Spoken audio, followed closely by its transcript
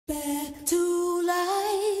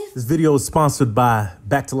This video is sponsored by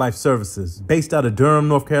Back to Life Services. Based out of Durham,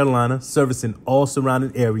 North Carolina, servicing all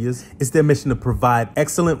surrounding areas, it's their mission to provide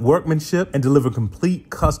excellent workmanship and deliver complete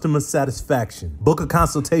customer satisfaction. Book a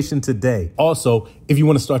consultation today. Also, if you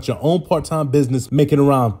want to start your own part-time business making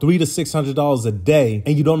around $300 to $600 a day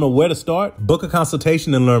and you don't know where to start, book a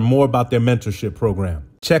consultation and learn more about their mentorship program.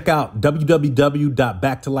 Check out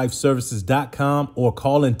www.backtolifeservices.com or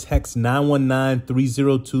call and text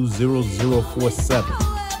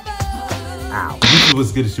 919-302-0047. Ow. YouTube,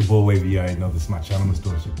 what's good? It's your boy Wavy. You already know this is my channel,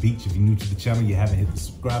 Mr. Beach. If you're new to the channel, you haven't hit the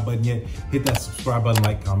subscribe button yet, hit that subscribe button,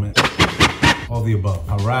 like, comment, all the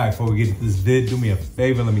above. All right, before we get into this vid, do me a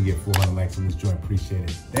favor. Let me get 400 likes on this joint. Appreciate it.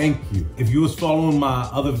 Thank you. If you was following my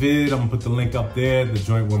other vid, I'm gonna put the link up there. The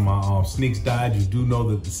joint where my sneaks died. You do know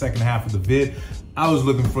that the second half of the vid, I was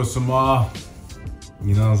looking for some,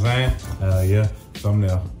 you know what I'm saying? Yeah,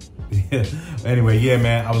 thumbnail. Anyway, yeah,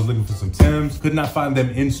 man, I was looking for some Timbs. Could not find them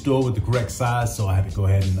in store with the correct size, so I had to go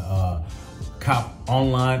ahead and cop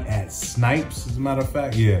online at Snipes, as a matter of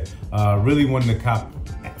fact. Yeah, really wanted to cop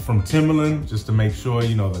from Timberland just to make sure,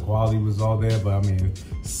 you know, the quality was all there, but I mean,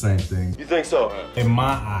 same thing. You think so? In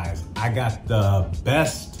my eyes, I got the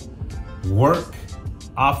best work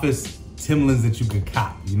office Timberlands that you can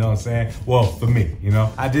cop, you know what I'm saying? Well, for me, you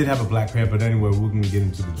know? I did have a black pair, but anyway, we're gonna get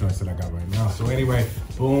into the joints that I got right now. So anyway,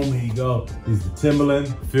 boom, here you go. These are the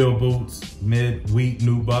Timberland field boots, mid, wheat,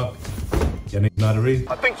 nubuck. Y'all niggas know how to read?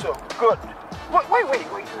 I think so, good. Wait.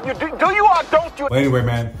 You do you or don't you? Well, anyway,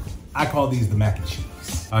 man, I call these the mac and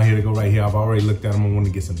cheese. Here to go right here. I've already looked at them. I want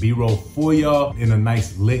to get some B-roll for y'all in a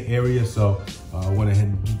nice lit area. So I went ahead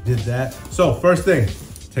and did that. So first thing,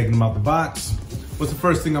 taking them out the box. What's the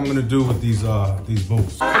first thing I'm gonna do with these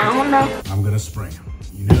boots? I don't know. I'm gonna spray them.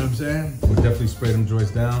 You know what I'm saying? I'm gonna definitely spray them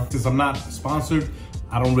joints down. Since I'm not sponsored,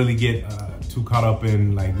 I don't really get too caught up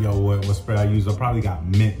in like, yo, what spray I use. I probably got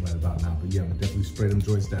mint right about now, but yeah, I'm gonna definitely spray them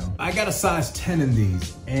joints down. I got a size 10 in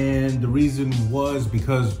these, and the reason was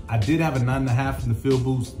because I did have a 9.5 in the field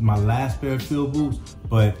boots, my last pair of field boots,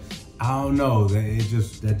 but I don't know,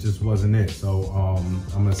 that just wasn't it. So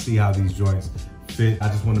I'm gonna see how these joints fit. I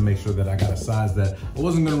just want to make sure that I got a size that I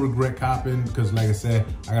wasn't gonna regret copping, because like I said,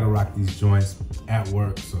 I gotta rock these joints at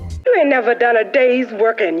work. So You ain't never done a day's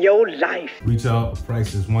work in your life. retail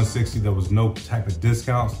price is $160. There was no type of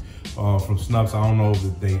discounts from Snipes. I don't know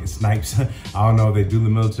if they Snipes. I don't know if they do the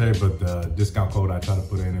military, but the discount code I tried to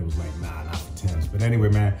put in, it was like, nah, not for Timbs. But anyway,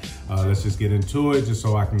 man, let's just get into it, just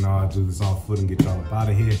so I can do this on foot and get y'all up out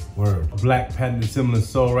of here. Word. A black patented Timberland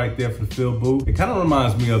sole right there for the field boot. It kind of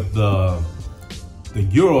reminds me of the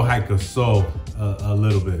Euro hiker sole a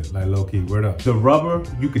little bit, like low key, word up. The rubber,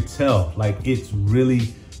 you could tell, like it's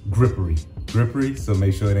really grippery, so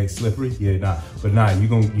make sure it ain't slippery. Yeah, but you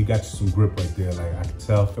got you some grip right there. Like I can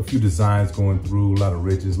tell a few designs going through, a lot of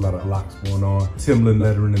ridges, a lot of locks going on. Timberland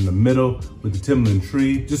lettering in the middle with the Timberland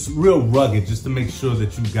tree, just real rugged, just to make sure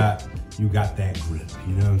that you got that grip.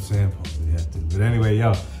 You know what I'm saying? But anyway,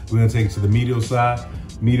 yo, we're gonna take it to the medial side.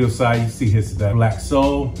 Medial side, you see here's that black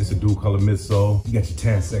sole. It's a dual color midsole. You got your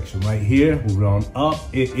tan section right here. Moving on up,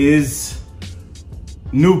 it is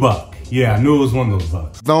nubuck. Yeah, I knew it was one of those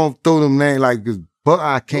bucks. Don't throw them names like this, buck.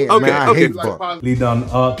 I can't, man. I hate buck. Lead on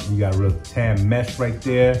up, you got a real tan mesh right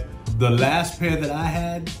there. The last pair that I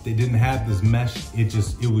had, they didn't have this mesh. It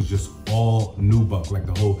was just all nubuck. Like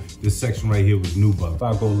this section right here was nubuck.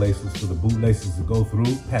 5 gold laces for the boot laces to go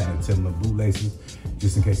through. Patented Timberland boot laces,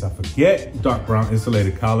 just in case I forget. Dark brown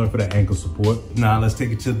insulated collar for the ankle support. Now let's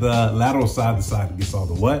take it to the lateral side, the side that gets all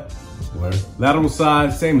the what? Word. Lateral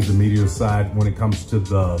side, same as the medial side when it comes to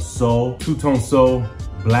the sole. Two-tone sole,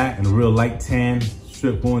 black and a real light tan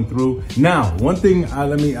strip going through. Now, one thing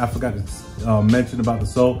I forgot to mention about the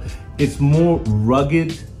sole, it's more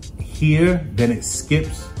rugged here, then it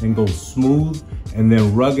skips and goes smooth, and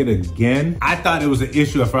then rugged again. I thought it was an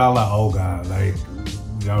issue. I felt like, oh God, like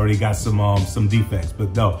we already got some defects,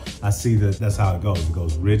 but no, I see that's how it goes. It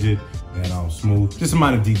goes rigid and smooth. Just a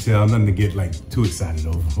minor detail, nothing to get like too excited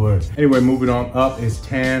over. Anyway, moving on up, it's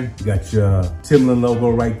tan. You got your Timberland logo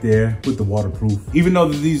right there with the waterproof. Even though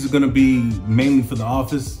these are gonna be mainly for the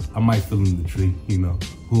office, I might fill in the tree, you know.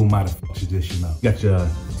 Who might have tradition up. Got your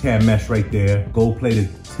tan mesh right there, gold plated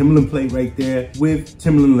Timberland plate right there with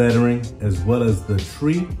Timberland lettering, as well as the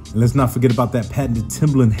tree. And let's not forget about that patented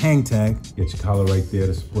Timberland hang tag. Get your collar right there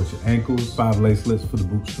to support your ankles. 5 lacelets for the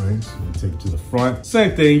boot strings. You take it to the front.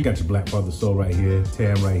 Same thing, you got your black leather sole right here,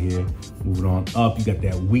 tan right here. Moving on up, you got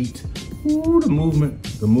that wheat. Ooh, the movement,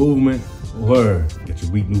 word. Got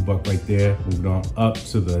your wheat nubuck right there. Moving on up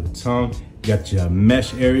to the tongue. Got your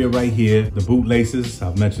mesh area right here. The boot laces,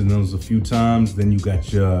 I've mentioned those a few times. Then you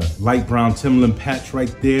got your light brown Timberland patch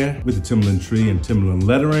right there with the Timberland tree and Timberland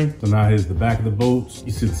lettering. So now here's the back of the boots.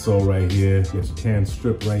 You see the sole right here. You got your tan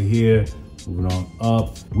strip right here. Moving on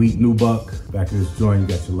up, wheat nubuck. Back of this joint, you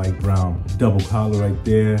got your light brown double collar right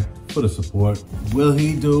there for the support. Will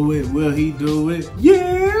he do it? Will he do it?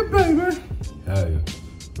 Yeah, baby. Hell yeah.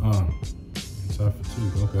 Inside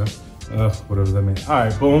fatigue, okay. Whatever that means. All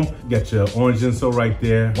right, boom. Got your orange insole right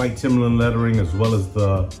there. White Timberland lettering as well as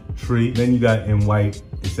the tree. Then you got in white,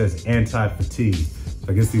 it says anti-fatigue. So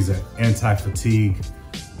I guess these are anti-fatigue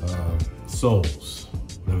soles,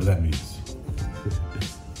 whatever that means.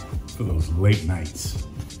 For those late nights.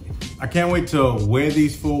 I can't wait to wear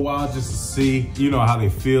these for a while just to see, you know, how they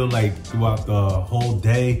feel like throughout the whole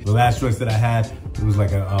day. The last joints that I had, it was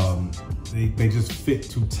like a, they just fit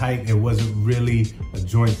too tight. It wasn't really a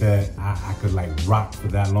joint that I could like rock for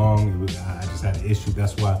that long. It was, I just had an issue.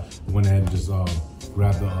 That's why I went ahead and just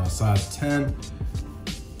grabbed the size 10.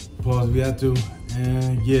 Pause if you had to.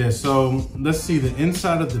 And yeah, so let's see the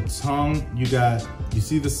inside of the tongue. You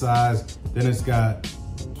see the size, then it's got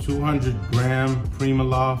 200 gram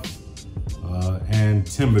Primaloft and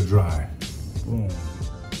Timber Dry. Boom.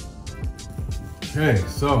 Okay,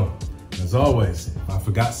 so as always, if I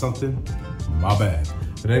forgot something, my bad.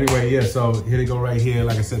 But anyway, yeah, so here they go right here.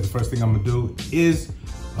 Like I said, the first thing I'm gonna do is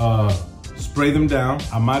spray them down.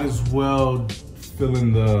 I might as well fill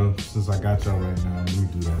in the, since I got y'all right now, let me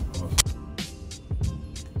do that.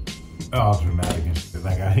 Oh, dramatic and shit,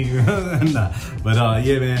 like I hear, nah. But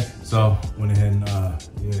yeah, man, so went ahead and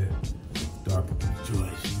yeah, darken the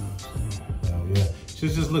joints, you know what I'm saying? Yeah,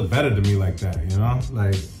 should just look better to me like that, you know?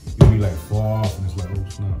 Like, you be like fall off and it's like, oh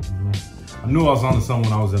snap, you know? I knew I was onto something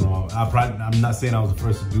when I was in I'm not saying I was the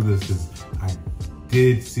first to do this because I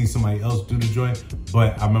did see somebody else do the joint,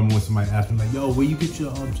 but I remember when somebody asked me like, yo, where you get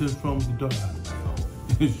your tips from? The dog? I was like, oh,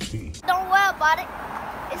 don't worry about it.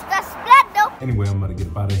 It's that splat though. Anyway, I'm gonna get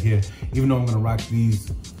up out of here. Even though I'm gonna rock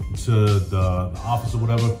these to the office or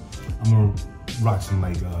whatever, I'm gonna rock some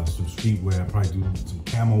like some streetwear. Probably do some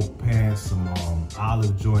camo pants, some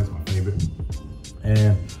olive joints, my favorite.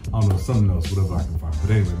 And I don't know, something else, whatever I can find.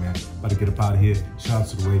 But anyway, man, about to get up out of here. Shout out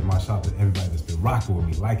to the Wave My Shop, to everybody that's been rocking with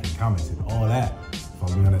me, liking, commenting, all that.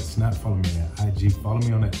 Follow me on that Snap, follow me on that IG, follow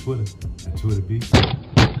me on that Twitter, at TwitterB.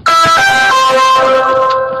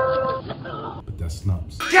 But that's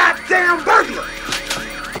Snaps. Goddamn burglar!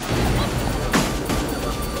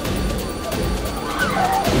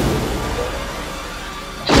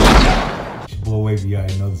 It's your boy Wavy, you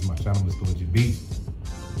already know this is my channel, Mr. Legit Beats.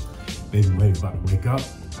 Baby Wave about to wake up.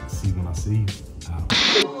 See you when I see you. Out.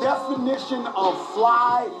 The definition of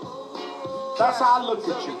fly, that's how I look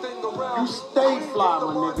at you. You stay fly,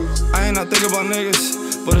 my nigga. I ain't not thinking about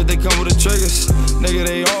niggas, but if they come with the triggers, nigga,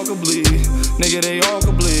 they all can bleed. Nigga, they all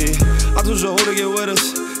can bleed. I told your hoe to get with us.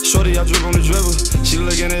 Shorty, I drip on the dribble. She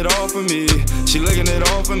licking it all for me. She licking it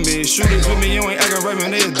all for me. Shooters with me, you ain't acting right,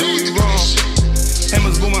 man, they'll do you wrong.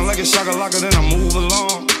 Hammers booming like a shaka-laka, then I move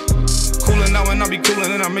along. Coolin' now and I be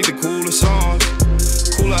coolin' and I make the coolest songs.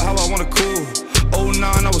 Cooler how I wanna cool. 09,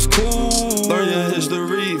 I was cool. Learn your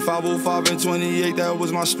history. 505 and 28, that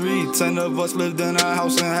was my street. 10 of us lived in a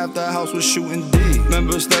house and half the house was shooting deep.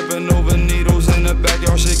 Remember stepping over needles in the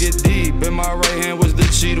backyard, shit get deep. In my right hand was the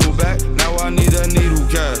Cheeto back. Now I need a needle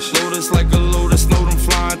cash. Lotus like a lotus, know them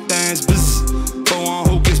flying things. Bzz. Go on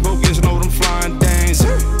hocus pocus, know them flying things.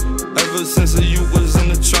 Ever since you was in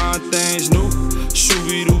the trying things new.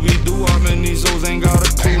 Shooby dooby doo, how many souls ain't got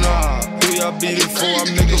a clue now? Who y'all beat it for? I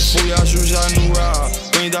make a fool, y'all shoot y'all new ride.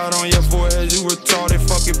 Bring that on your forehead, you retarded,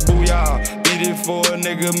 fuck it, booyah. Beat it for a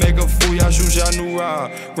nigga, make a fool, y'all shoot y'all new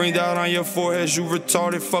ride. Bring that on your forehead, you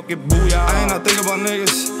retarded, fuck it, booyah. I ain't not thinking about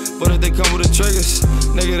niggas, but if they come with the triggers,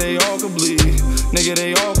 nigga, they all can bleed. Nigga,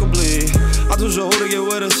 they all can bleed. I told your hoe to get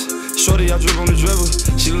with us. Shorty, I drip on the dribble.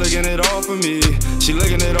 She licking it all for me. She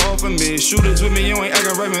licking it all for me. Shooters with me, you ain't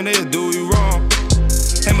acting right, man, they'll do you wrong.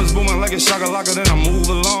 Hammers booming like a shaka-laka, then I move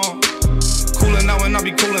along. Coolin' now and I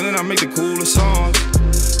be coolin' and I make the coolest songs.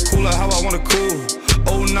 Cooler how I wanna cool.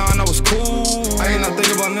 09, I was cool. I ain't not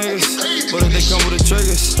thinking about niggas, but if they come with the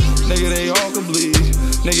triggers, nigga, they all can bleed.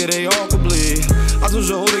 Nigga, they all can bleed. I told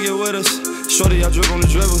your hoe to get with us. Shorty, I drip on the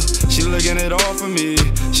dribble. She licking it all for me.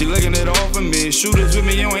 She licking it all for me. Shooters with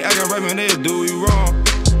me, you ain't acting right, man, they'll do you wrong.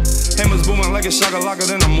 Hammers booming like a shaka-laka,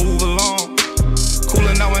 then I move along.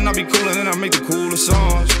 Coolin' now and I be coolin' and I make the coolest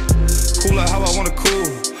songs. Cooler how I wanna cool.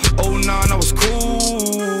 09, I was cool.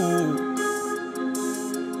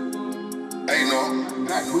 Hey, no,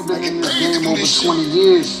 we've been in this game over 20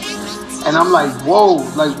 years. And I'm like, whoa,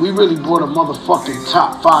 like we really brought a motherfucking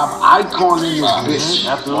top 5 icon in this bitch.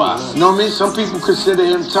 Absolutely. You know what I mean? Some people consider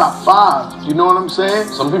him top 5. You know what I'm saying?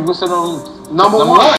 Some people consider him number one.